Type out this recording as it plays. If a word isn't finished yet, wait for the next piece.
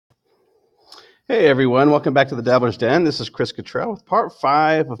Hey everyone, welcome back to the Dabbler's Den. This is Chris Cottrell with part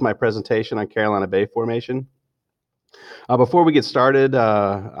 5 of my presentation on Carolina Bay Formation. Before we get started,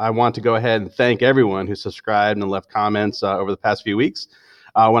 I want to go ahead and thank everyone who subscribed and left comments over the past few weeks.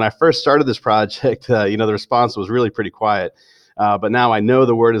 When I first started this project, the response was really pretty quiet, but now I know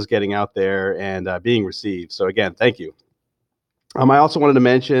the word is getting out there and being received. So again, thank you. I also wanted to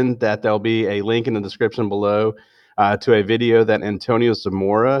mention that there'll be a link in the description below to a video that Antonio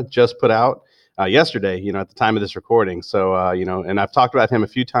Zamora just put out yesterday, at the time of this recording. So, and I've talked about him a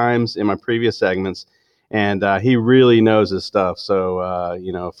few times in my previous segments, and he really knows his stuff.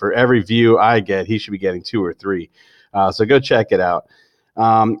 So, for every view I get, he should be getting 2 or 3. So go check it out.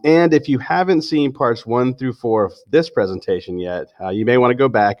 And if you haven't seen parts 1 through 4 of this presentation yet, you may want to go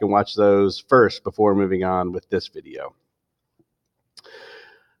back and watch those first before moving on with this video.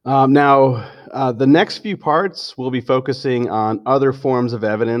 The next few parts will be focusing on other forms of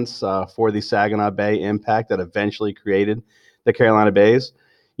evidence for the Saginaw Bay impact that eventually created the Carolina Bays.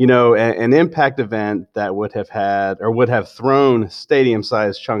 An impact event that would have thrown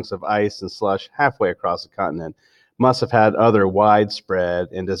stadium-sized chunks of ice and slush halfway across the continent must have had other widespread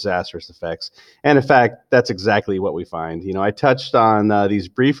and disastrous effects. And in fact, that's exactly what we find. I touched on these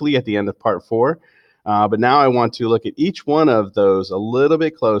briefly at the end of part 4. But now I want to look at each one of those a little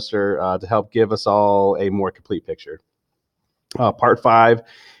bit closer to help give us all a more complete picture. Part 5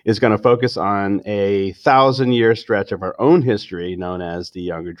 is going to focus on a 1,000-year stretch of our own history known as the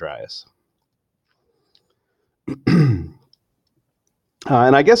Younger Dryas. And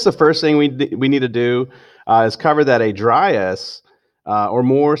I guess the first thing we need to do is cover that a Dryas, or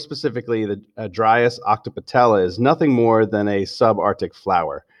more specifically, the Dryas octopetala, is nothing more than a subarctic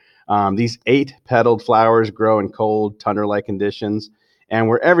flower. These 8-petaled flowers grow in cold, tundra-like conditions and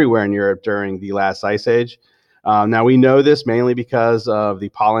were everywhere in Europe during the last ice age. Now, we know this mainly because of the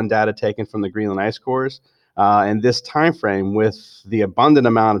pollen data taken from the Greenland ice cores. And this time frame with the abundant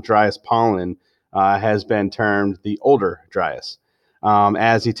amount of Dryas pollen has been termed the older Dryas.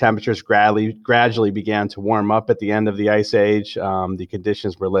 As the temperatures gradually began to warm up at the end of the ice age, the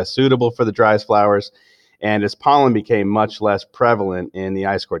conditions were less suitable for the Dryas flowers, and its pollen became much less prevalent in the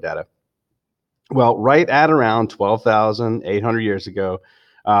ice core data. Well, right at around 12,800 years ago,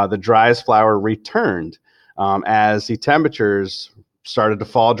 the Dryas flower returned as the temperatures started to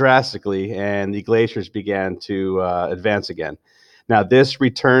fall drastically and the glaciers began to advance again. Now, this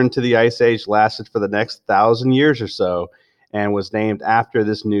return to the ice age lasted for the next 1,000 years or so and was named after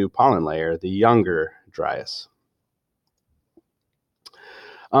this new pollen layer, the Younger Dryas.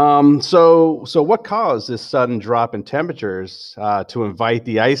 So what caused this sudden drop in temperatures to invite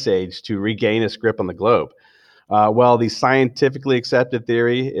the ice age to regain its grip on the globe? Well, the scientifically accepted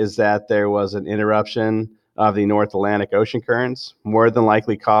theory is that there was an interruption of the North Atlantic Ocean currents, more than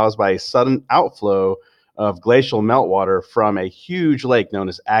likely caused by a sudden outflow of glacial meltwater from a huge lake known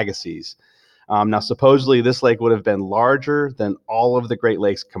as Agassiz. Now, supposedly, this lake would have been larger than all of the Great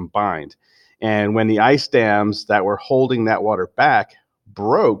Lakes combined. And when the ice dams that were holding that water back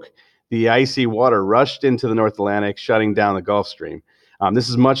broke, the icy water rushed into the North Atlantic, shutting down the Gulf Stream. This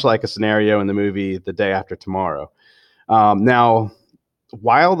is much like a scenario in the movie The Day After Tomorrow. Now,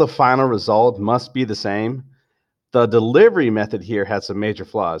 while the final result must be the same, the delivery method here had some major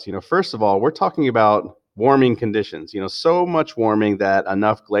flaws. First of all, we're talking about warming conditions, so much warming that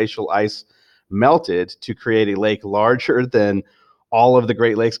enough glacial ice melted to create a lake larger than all of the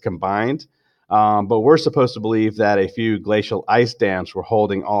Great Lakes combined. But we're supposed to believe that a few glacial ice dams were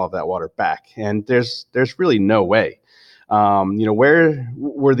holding all of that water back, and there's really no way. Where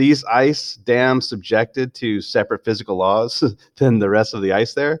were these ice dams subjected to separate physical laws than the rest of the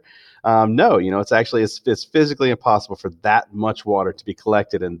ice there? No, it's physically impossible for that much water to be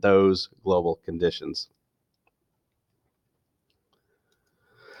collected in those global conditions.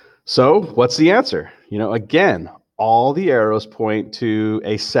 So what's the answer? Again, all the arrows point to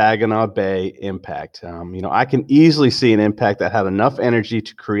a Saginaw Bay impact. I can easily see an impact that had enough energy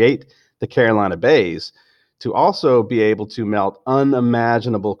to create the Carolina Bays to also be able to melt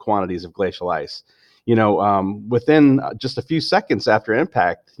unimaginable quantities of glacial ice. Within just a few seconds after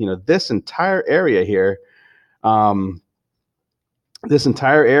impact, this entire area here, would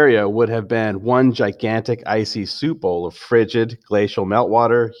have been one gigantic icy soup bowl of frigid glacial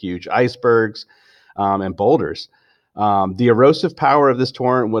meltwater, huge icebergs, and boulders. The erosive power of this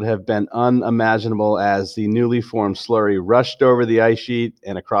torrent would have been unimaginable as the newly formed slurry rushed over the ice sheet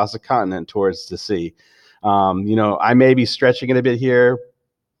and across the continent towards the sea. I may be stretching it a bit here,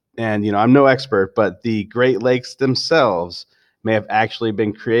 and I'm no expert, but the Great Lakes themselves may have actually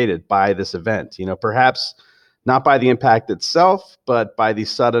been created by this event. Perhaps not by the impact itself, but by the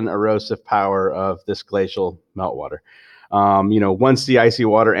sudden erosive power of this glacial meltwater. Once the icy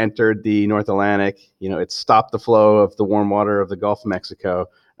water entered the North Atlantic, it stopped the flow of the warm water of the Gulf of Mexico,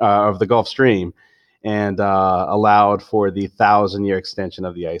 of the Gulf Stream, and allowed for the 1,000-year extension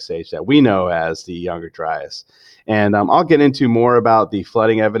of the ice age that we know as the Younger Dryas. And I'll get into more about the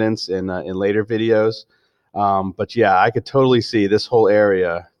flooding evidence in later videos. But yeah, I could totally see this whole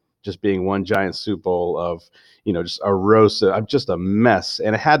area just being one giant soup bowl of, just erosive, just a mess.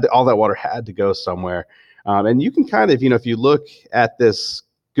 And all that water had to go somewhere. And you can kind of, if you look at this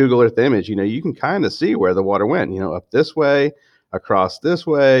Google Earth image, you can kind of see where the water went, up this way, across this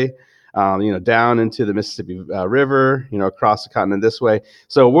way, down into the Mississippi River, across the continent this way.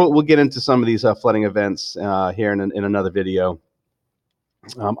 So we'll get into some of these flooding events here in another video.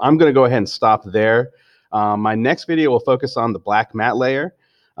 I'm going to go ahead and stop there. My next video will focus on the black mat layer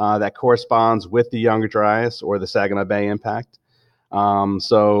that corresponds with the Younger Dryas or the Saginaw Bay impact.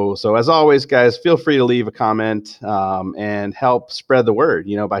 So as always, guys, feel free to leave a comment and help spread the word,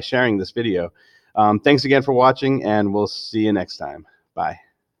 by sharing this video. Thanks again for watching, and we'll see you next time. Bye.